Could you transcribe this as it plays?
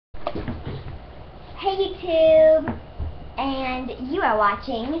Hey YouTube, and you are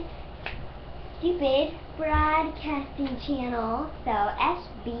watching Stupid Broadcasting Channel, so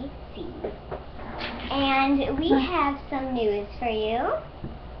SBC. And we have some news for you.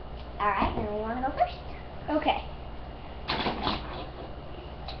 Alright, and we want to go first. Okay.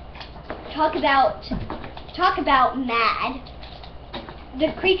 Talk about mad.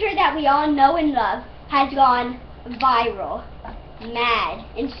 The creature that we all know and love has gone viral. Mad.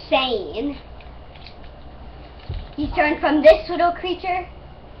 Insane. He's turned from this little creature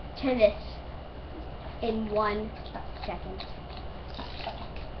to this in 1 second.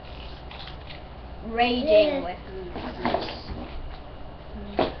 Raging with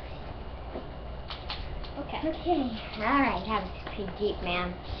Okay. Alright, that was pretty deep,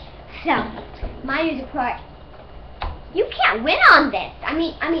 man. So, my news report. You can't win on this. I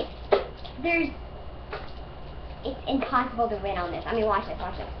mean, it's impossible to win on this. I mean, watch this.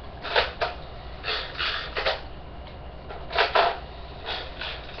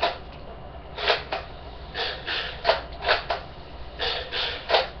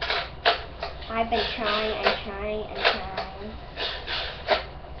 I've been trying and trying.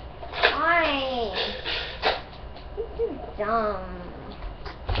 Fine. This is dumb.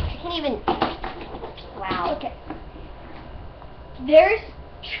 I can't even. Wow. Okay. There's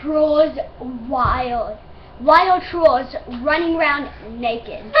trolls, wild trolls running around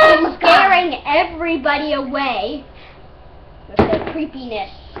naked, scaring everybody away with their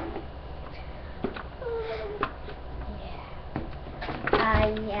creepiness.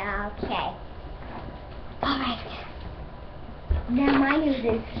 Yeah, okay. Alright. Now my news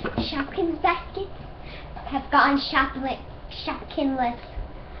is Shopkin's baskets have gone Shopkinless.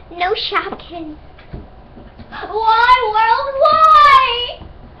 No Shopkin. Why, world, why?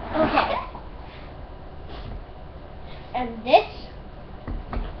 Okay. And this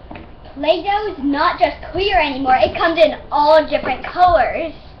Play-doh is not just clear anymore. It comes in all different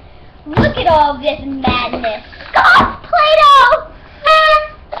colors. Look at all of this madness. Stop, Play-doh!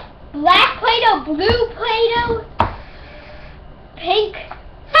 Black Play-doh, blue Play-doh, pink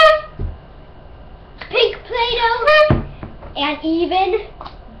Play-doh, and even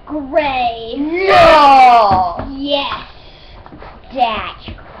gray. No! Yes. That's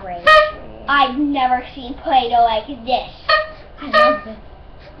crazy. I've never seen Play-doh like this. I love this.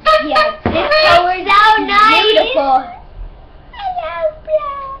 Yeah, this color's out nice. beautiful. I love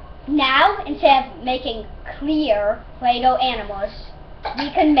that. Now, instead of making clear Play-doh animals,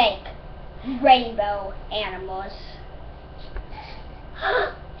 we can make rainbow animals.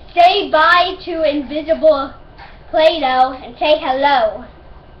 Say bye to invisible Play-doh and say hello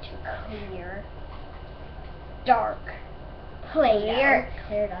to clear, dark Play-doh.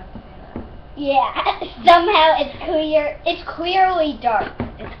 Clear dark. Yeah, somehow it's clear. It's clearly dark.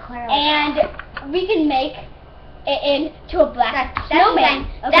 It's clear. And we can make it into a black That's snowman.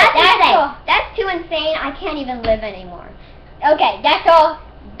 insane. Okay, That's insane. all. That's too insane. I can't even live anymore. Okay, that's all.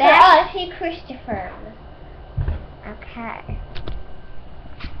 That's Christopher. Okay.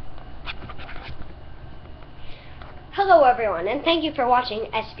 Hello everyone, and thank you for watching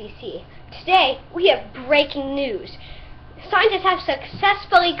SBC. Today, we have breaking news. Scientists have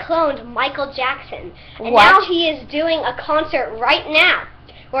successfully cloned Michael Jackson, and What? now he is doing a concert right now,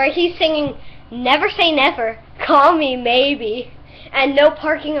 where he's singing Never Say Never, Call Me Maybe, and No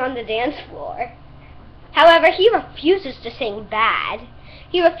Parking on the Dance Floor. However, he refuses to sing Bad.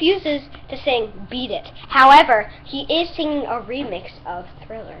 He refuses to sing Beat It. However, he is singing a remix of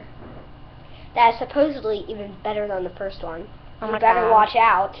Thriller. That is supposedly even better than the first one. Oh You my better God. watch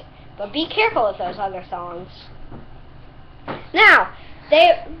out. But be careful with those other songs. Now,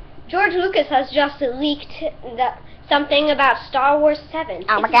 George Lucas has just leaked something about Star Wars 7.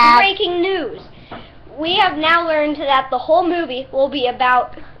 Oh my It's God. breaking news. We have now learned that the whole movie will be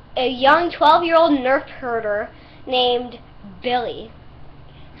about a young 12-year-old nerf herder named Billy.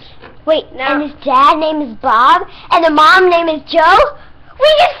 Wait, Now- and his dad name is Bob, and the mom name is Joe?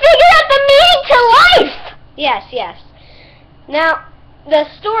 We just figured out the meaning to life! Yes. Now, the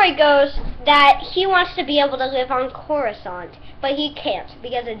story goes that he wants to be able to live on Coruscant, but he can't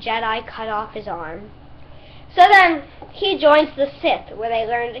because a Jedi cut off his arm. So then, he joins the Sith, where they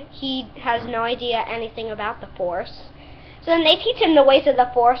learned he has no idea anything about the Force. So then they teach him the ways of the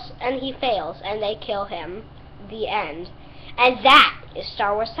Force, and he fails, and they kill him. The end. And that is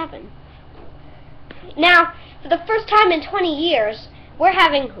Star Wars 7. Now, for the first time in 20 years, we're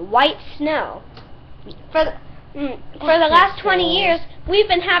having white snow. For the last 20 years, we've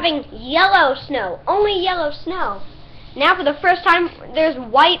been having yellow snow. Only yellow snow. Now for the first time, there's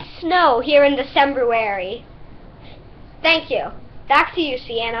white snow here in December. Thank you. Back to you,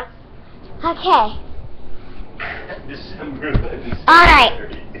 Sienna. Okay. December. Alright.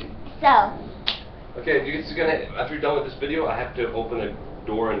 So. Okay, you're just gonna, after you're done with this video, I have to open a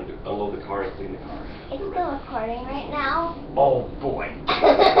door and unload the car and clean the car. It's still recording right now. Oh boy.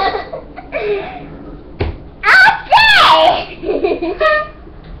 Okay!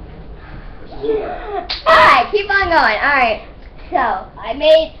 Alright, keep on going. Alright. So, I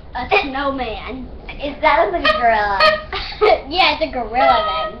made a snowman. that looks like a gorilla. Yeah, it's a gorilla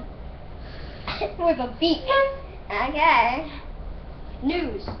then. With a beak. Okay.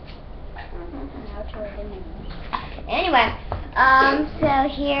 News. Now to the news. Anyway, so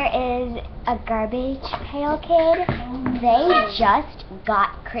here is a garbage pail kid. They just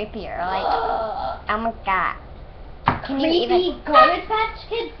got creepier. Like, oh my god. Can you Creepy even... Garbage Patch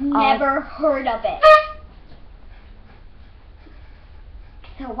Kids? Never heard of it.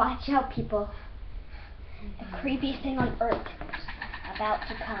 So watch out, people. The creepiest thing on earth is about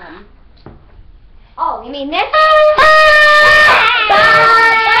to come. Oh, you mean this?